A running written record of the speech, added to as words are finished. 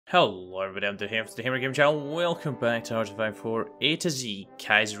Hello everybody, I'm here for the Hammer Game Channel. Welcome back to HOI4 A to Z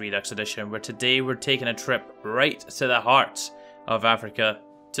Kaiserredux Edition, where today we're taking a trip right to the heart of Africa,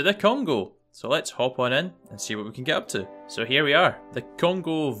 to the Congo. So let's hop on in and see what we can get up to. So here we are, the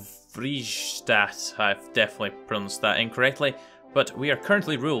Congo Vrijstaat. I've definitely pronounced that incorrectly, but we are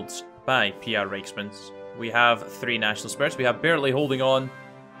currently ruled by PR Reichsmen. We have 3 national spirits. We have barely holding on,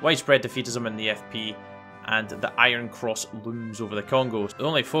 widespread defeatism in the FP, and the Iron Cross looms over the Congo. The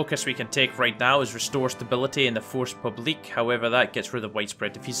only focus we can take right now is restore stability in the Force Publique. However, that gets rid of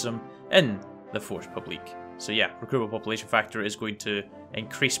widespread defeatism in the Force Publique. So yeah, recruitable population factor is going to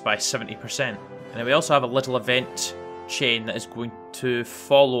increase by 70%. And then we also have a little event chain that is going to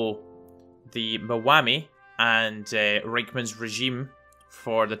follow the Mwami and Reichmann's regime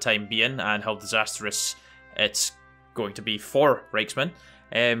for the time being, and how disastrous it's going to be for Reichsmann.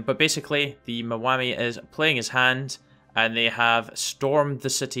 But basically, the Mwami is playing his hand, and they have stormed the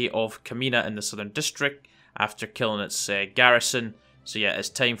city of Kamina in the southern district after killing its garrison. So yeah, it's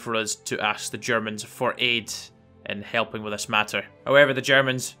time for us to ask the Germans for aid in helping with this matter. However, the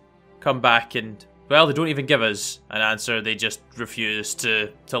Germans come back and, well, they don't even give us an answer. They just refuse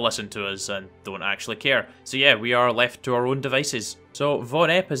to listen to us and don't actually care. So yeah, we are left to our own devices. So Von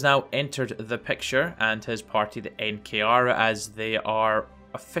Epp has now entered the picture, and his party, the NKR, as they are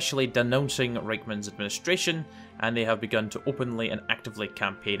officially denouncing Reichmann's administration, and they have begun to openly and actively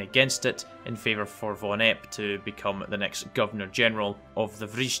campaign against it in favour for Von Epp to become the next Governor-General of the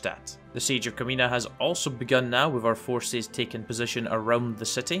Vrijstaat. The siege of Kamina has also begun now, with our forces taking position around the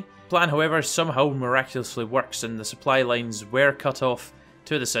city. The plan, however, somehow miraculously works, and the supply lines were cut off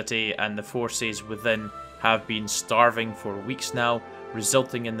to the city, and the forces within have been starving for weeks now,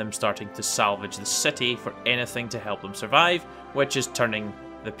 resulting in them starting to salvage the city for anything to help them survive, which is turning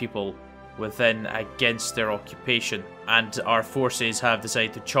the people within against their occupation. And our forces have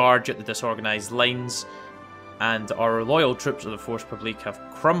decided to charge at the disorganised lines, and our loyal troops of the Force Publique have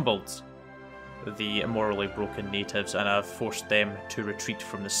crumbled the immorally broken natives and have forced them to retreat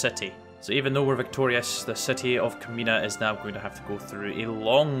from the city. So even though we're victorious, the city of Kamina is now going to have to go through a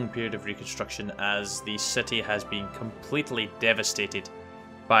long period of reconstruction, as the city has been completely devastated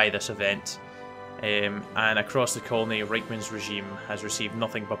by this event. And across the colony, Reichmann's regime has received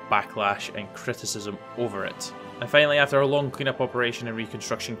nothing but backlash and criticism over it. And finally, after a long cleanup operation and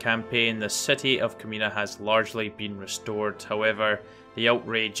reconstruction campaign, the city of Kamina has largely been restored. However, the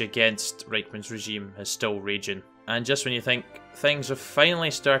outrage against Reichmann's regime is still raging. And just when you think things have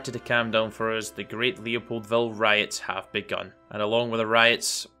finally started to calm down for us, the Great Leopoldville riots have begun. And along with the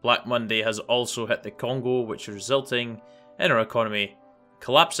riots, Black Monday has also hit the Congo, which is resulting in our economy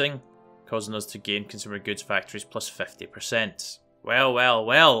collapsing, causing us to gain consumer goods factories plus 50%. Well, well,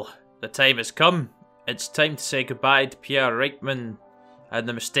 well, the time has come. It's time to say goodbye to Pierre Reichmann and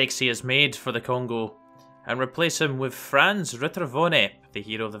the mistakes he has made for the Congo, and replace him with Franz Ritter von Epp, the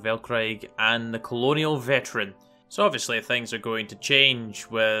hero of the Weltkrieg and the colonial veteran. So obviously things are going to change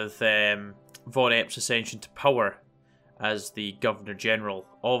with Von Epp's ascension to power as the Governor-General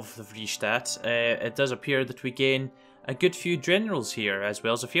of the Vrijstaat. It does appear that we gain a good few generals here, as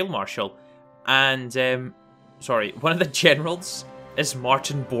well as a field marshal. And, sorry, one of the generals is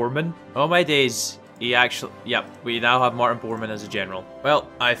Martin Bormann. Oh my days. He actually, yep, we now have Martin Bormann as a general. Well,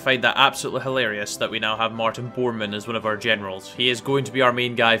 I find that absolutely hilarious that we now have Martin Bormann as one of our generals. He is going to be our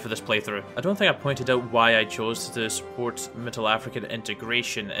main guy for this playthrough. I don't think I pointed out why I chose to support Middle African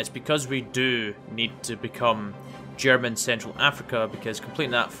integration. It's because we do need to become German Central Africa, because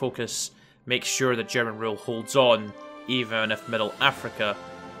completing that focus makes sure that German rule holds on, even if Middle Africa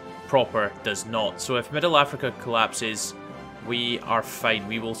proper does not. So if Middle Africa collapses, we are fine.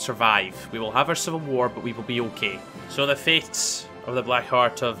 We will survive. We will have our civil war, but we will be okay. So the fates of the Black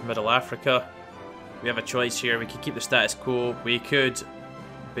Heart of Middle Africa. We have a choice here. We could keep the status quo. We could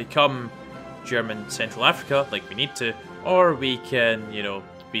become German Central Africa, like we need to, or we can, you know,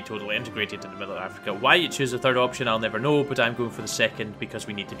 be totally integrated into Middle Africa. Why you choose the third option, I'll never know, but I'm going for the second because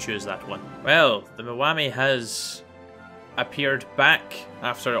we need to choose that one. Well, the Mwami has appeared back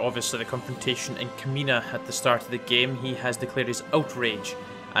after obviously the confrontation in Kamina at the start of the game. He has declared his outrage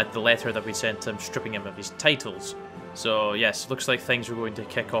at the letter that we sent him, stripping him of his titles. So yes, looks like things are going to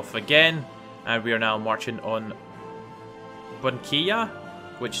kick off again, and we are now marching on Bunkiya,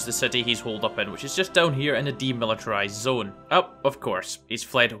 which is the city he's holed up in, which is just down here in a demilitarized zone. Oh, of course, he's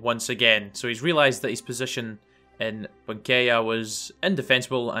fled once again. So he's realized that his position in Bunkiya was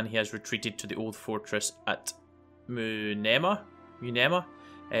indefensible, and he has retreated to the old fortress at Munema.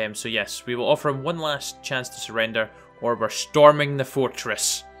 So yes, we will offer him one last chance to surrender, or we're storming the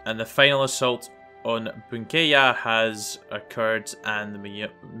fortress. And the final assault on Bunkeya has occurred, and the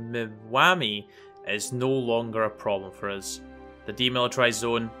Mwami is no longer a problem for us. The demilitarized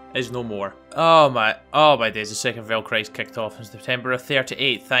zone is no more. Oh my days, the Second Weltkrieg kicked off in September of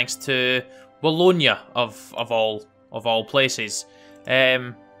 38, thanks to Bologna of all places.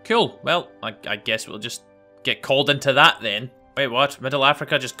 Cool. Well, I guess we'll just get called into that then. Wait, what? Middle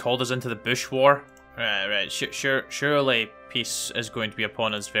Africa just called us into the Bush War? Right. Surely peace is going to be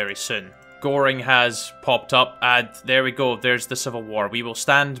upon us very soon. Goring has popped up, and there we go. There's the Civil War. We will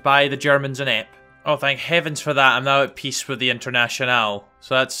stand by the Germans in EP. Oh, thank heavens for that. I'm now at peace with the Internationale.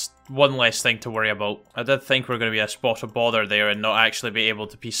 So that's one less thing to worry about. I did think we were going to be a spot of bother there and not actually be able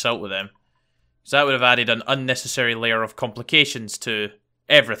to peace out with them. So that would have added an unnecessary layer of complications to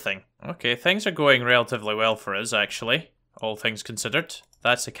everything. Okay, things are going relatively well for us, actually. All things considered.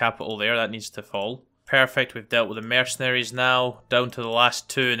 That's the capital there. That needs to fall. Perfect, we've dealt with the mercenaries now, down to the last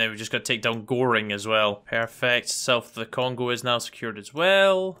two, and then we've just got to take down Goring as well. Perfect, south of the Congo is now secured as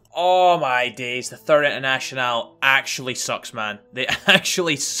well. Oh my days, the Third International actually sucks, man. They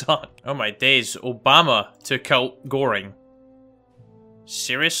actually suck. Oh my days, Obama took out Goring.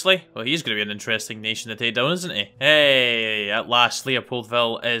 Seriously? Well, he's going to be an interesting nation to take down, isn't he? Hey, at last,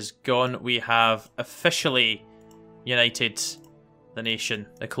 Leopoldville is gone. We have officially united the nation.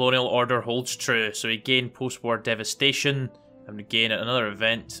 The colonial order holds true, so we gain post-war devastation, and we gain at another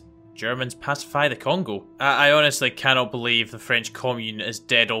event. Germans pacify the Congo. I honestly cannot believe the French Commune is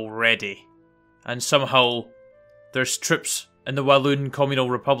dead already. And somehow there's troops in the Walloon Communal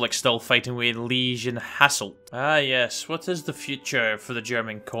Republic still fighting with Liege and Hasselt. Ah yes, what is the future for the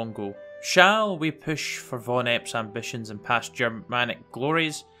German Congo? Shall we push for von Epp's ambitions and past Germanic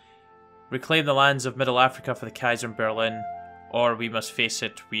glories? Reclaim the lands of Middle Africa for the Kaiser in Berlin? Or we must face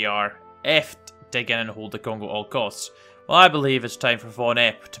it, we are effed, dig in and hold the Congo at all costs. Well, I believe it's time for Von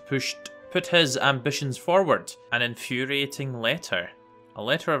Epp to put his ambitions forward. An infuriating letter. A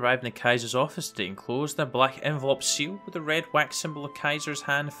letter arrived in the Kaiser's office today, enclosed in a black envelope sealed with the red wax symbol of Kaiser's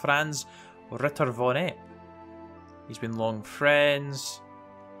hand, Franz Ritter von Epp. He's been long friends.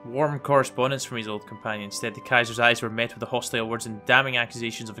 Warm correspondence from his old companion. Instead, the Kaiser's eyes were met with the hostile words and damning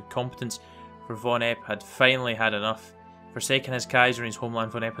accusations of incompetence, for Von Epp had finally had enough. Forsaking his Kaiser in his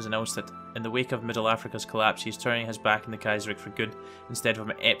homeland, Von Epp has announced that in the wake of Middle Africa's collapse, he is turning his back on the Kaiserreich for good. Instead of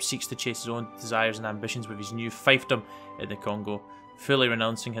him, Epp seeks to chase his own desires and ambitions with his new fiefdom in the Congo, fully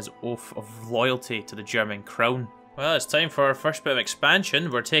renouncing his oath of loyalty to the German crown. Well, it's time for our first bit of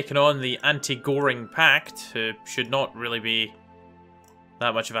expansion. We're taking on the anti-Goring Pact, who should not really be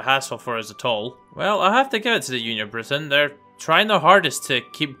that much of a hassle for us at all. Well, I have to give it to the Union of Britain. They're trying their hardest to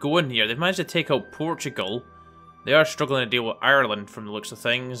keep going here. They've managed to take out Portugal. They are struggling to deal with Ireland from the looks of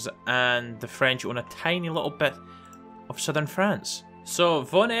things, and the French own a tiny little bit of southern France. So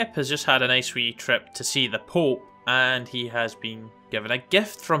Von Epp has just had a nice wee trip to see the Pope, and he has been given a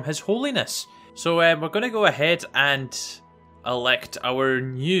gift from His Holiness. So we're going to go ahead and elect our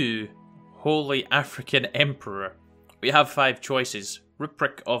new Holy African Emperor. We have 5 choices.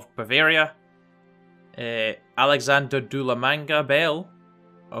 Ruprecht of Bavaria, Alexander de la Manga Bell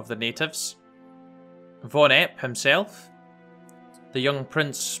of the natives, Von Epp himself, the young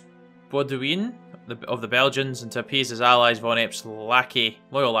Prince Baudouin of the Belgians, and to appease his allies, Von Epp's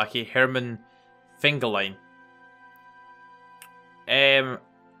loyal lackey, Herman Fingerlein.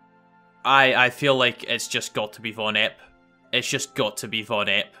 I feel like it's just got to be Von Epp. It's just got to be Von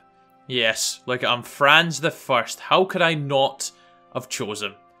Epp. Yes, look, I'm Franz the First. How could I not have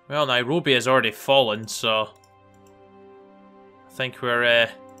chosen? Well, Nairobi has already fallen, so I think we're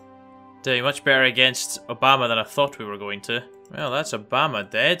doing much better against Obama than I thought we were going to. Well, that's Obama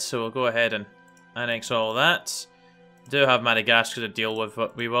dead, so we'll go ahead and annex all that. We do have Madagascar to deal with,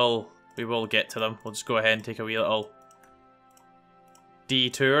 but we will get to them. We'll just go ahead and take a wee little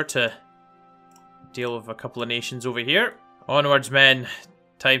detour to deal with a couple of nations over here. Onwards, men.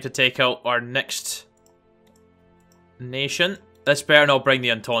 Time to take out our next nation. This better not bring the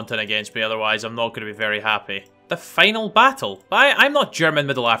Entente in against me, otherwise I'm not going to be very happy. The final battle. I'm not German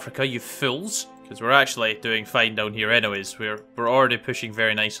Middle Africa, you fools. Because we're actually doing fine down here anyways. We're already pushing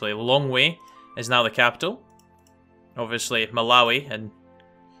very nicely. Lilongwe is now the capital. Obviously Malawi in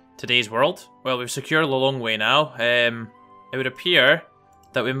today's world. Well, we've secured Lilongwe now. It would appear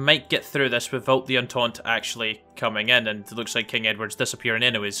that we might get through this without the Entente actually coming in, and it looks like King Edward's disappearing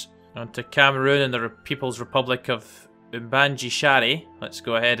anyways. On to Cameroon and the People's Republic of Mbanji Shari. Let's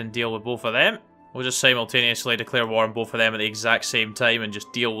go ahead and deal with both of them. We'll just simultaneously declare war on both of them at the exact same time and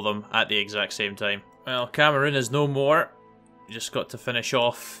just deal with them at the exact same time. Well, Cameroon is no more. We just got to finish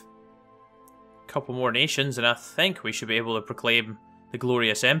off a couple more nations, and I think we should be able to proclaim the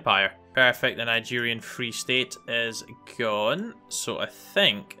glorious empire. Perfect, the Nigerian Free State is gone. So I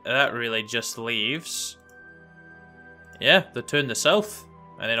think that really just leaves... yeah, the two in the south.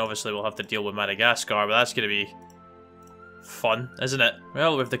 And then obviously we'll have to deal with Madagascar, but that's going to be fun, isn't it?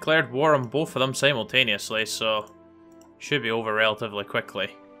 Well, we've declared war on both of them simultaneously, so should be over relatively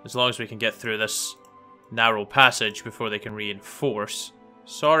quickly. As long as we can get through this narrow passage before they can reinforce.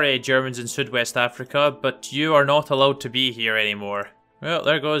 Sorry, Germans in Sud-West Africa, but you are not allowed to be here anymore. Well,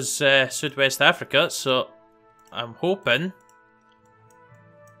 there goes Sud-West Africa, so I'm hoping...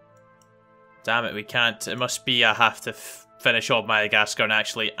 damn it, we can't. It must be I have to finish off Madagascar and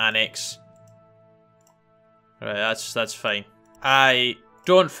actually annex. Right, that's fine. I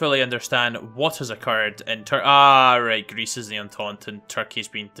don't fully understand what has occurred in Turkey. Ah, right, Greece is the Entente and Turkey's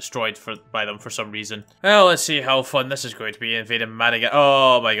been destroyed by them for some reason. Well, let's see how fun this is going to be invading Madagascar.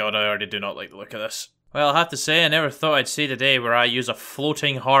 Oh my god, I already do not like the look of this. Well, I have to say, I never thought I'd see the day where I use a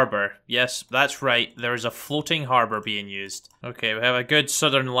floating harbour. Yes, that's right, there is a floating harbour being used. Okay, we have a good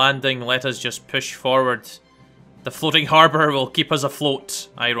southern landing, let us just push forward. The floating harbour will keep us afloat,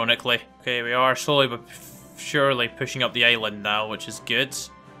 ironically. Okay, we are slowly but surely pushing up the island now, which is good.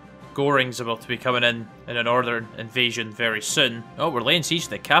 Goring's about to be coming in a northern invasion very soon. Oh, we're laying siege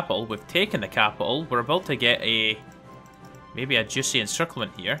to the capital. We've taken the capital. We're about to get maybe a juicy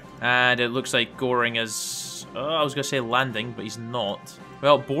encirclement here. And it looks like Goring is... oh, I was going to say landing, but he's not.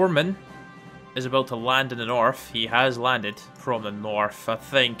 Well, Bormann is about to land in the north. He has landed from the north. I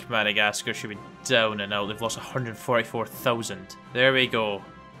think Madagascar should be down and out. They've lost 144,000. There we go.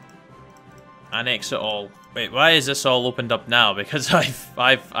 Annex it all. Wait, why is this all opened up now? Because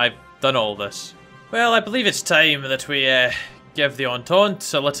I've done all this. Well, I believe it's time that we give the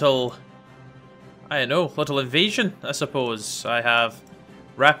Entente a little... I don't know, little invasion, I suppose. I have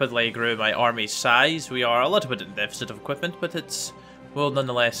rapidly grew my army's size. We are a little bit in deficit of equipment, but it's will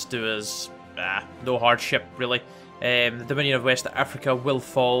nonetheless do us no hardship, really. The Dominion of West Africa will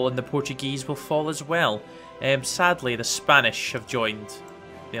fall, and the Portuguese will fall as well. Sadly, the Spanish have joined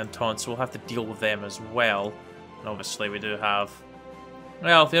the Entente, so we'll have to deal with them as well. And obviously we do have...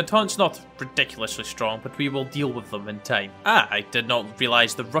 well, the Entente's not ridiculously strong, but we will deal with them in time. Ah, I did not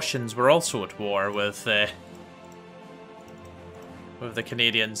realise the Russians were also at war with the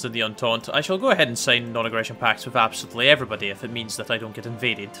Canadians and the Entente. I shall go ahead and sign non-aggression pacts with absolutely everybody if it means that I don't get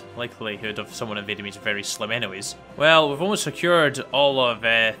invaded. Likelihood of someone invading me is very slim anyways. Well, we've almost secured all of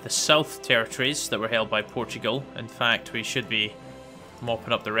the south territories that were held by Portugal. In fact, we should be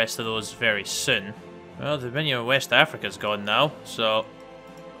mopping up the rest of those very soon. Well, the Dominion of West Africa's gone now, so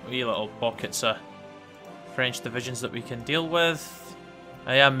wee little pockets of French divisions that we can deal with.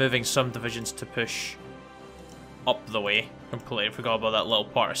 I am moving some divisions to push up the way. Completely forgot about that little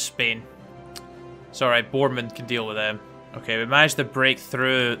part of Spain. It's alright, Bormann can deal with them. Okay, we managed to break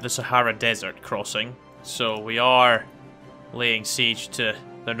through the Sahara Desert crossing, so we are laying siege to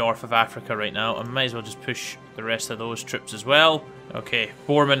the north of Africa right now. I might as well just push the rest of those troops as well. Okay,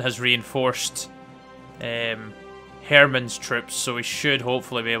 Bormann has reinforced Herman's troops, so we should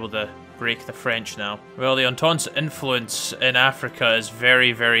hopefully be able to break the French now. Well, the Entente's influence in Africa is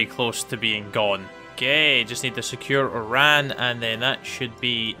very, very close to being gone. Okay, just need to secure Oran, and then that should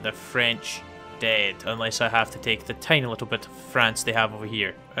be the French dead, unless I have to take the tiny little bit of France they have over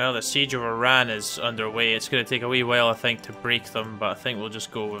here. Well, the siege of Oran is underway. It's going to take a wee while, I think, to break them, but I think we'll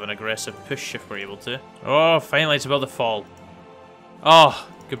just go with an aggressive push if we're able to. Oh, finally it's about to fall. Oh,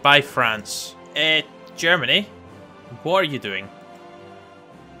 goodbye, France. Germany? What are you doing?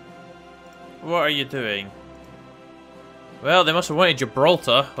 What are you doing? Well, they must have wanted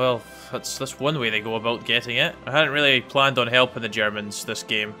Gibraltar. Well, that's one way they go about getting it. I hadn't really planned on helping the Germans this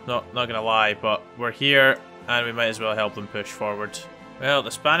game, not gonna lie, but we're here and we might as well help them push forward. Well,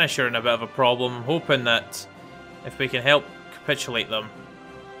 the Spanish are in a bit of a problem. I'm hoping that if we can help capitulate them,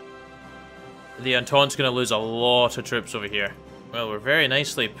 the Entente's gonna lose a lot of troops over here. Well, we're very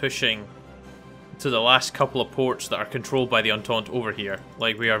nicely pushing to the last couple of ports that are controlled by the Entente over here.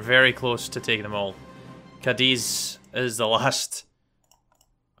 Like, we are very close to taking them all. Cadiz is the last.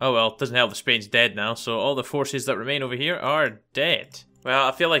 Oh well, it doesn't help that Spain's dead now, so all the forces that remain over here are dead. Well,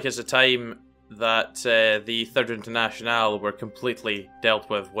 I feel like it's a time that the Third Internationale were completely dealt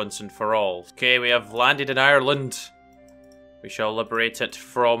with once and for all. Okay, we have landed in Ireland. We shall liberate it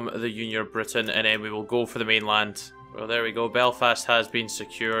from the Union of Britain, and then we will go for the mainland. Well, there we go. Belfast has been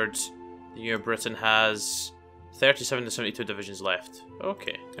secured. The Union of Britain has 37 to 72 divisions left.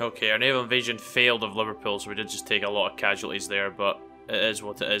 Okay. Okay, our naval invasion failed of Liverpool, so we did just take a lot of casualties there, but it is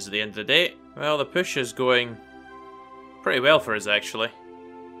what it is at the end of the day. Well, the push is going pretty well for us, actually.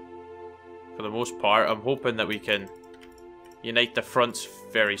 For the most part. I'm hoping that we can unite the fronts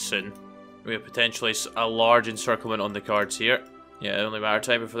very soon. We have potentially a large encirclement on the cards here. Yeah, only a matter of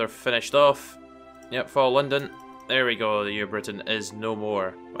time before they're finished off. Yep, fall London. There we go, the year Britain is no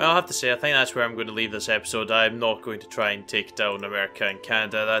more. Well, I have to say, I think that's where I'm going to leave this episode. I'm not going to try and take down America and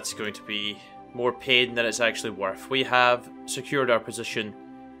Canada. That's going to be more pain than it's actually worth. We have secured our position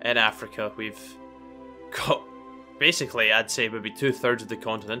in Africa. We've got, basically, I'd say maybe 2/3 of the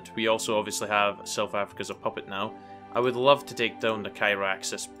continent. We also obviously have South Africa as a puppet now. I would love to take down the Cairo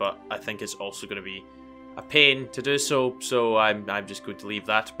axis, but I think it's also going to be a pain to do so, so I'm just going to leave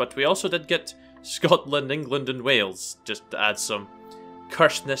that. But we also did get Scotland, England and Wales, just to add some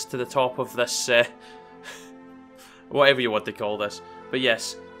cursedness to the top of this, whatever you want to call this. But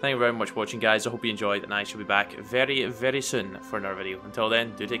yes, thank you very much for watching, guys. I hope you enjoyed, and I shall be back very, very soon for another video. Until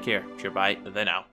then, do take care. Cheer, bye, then out.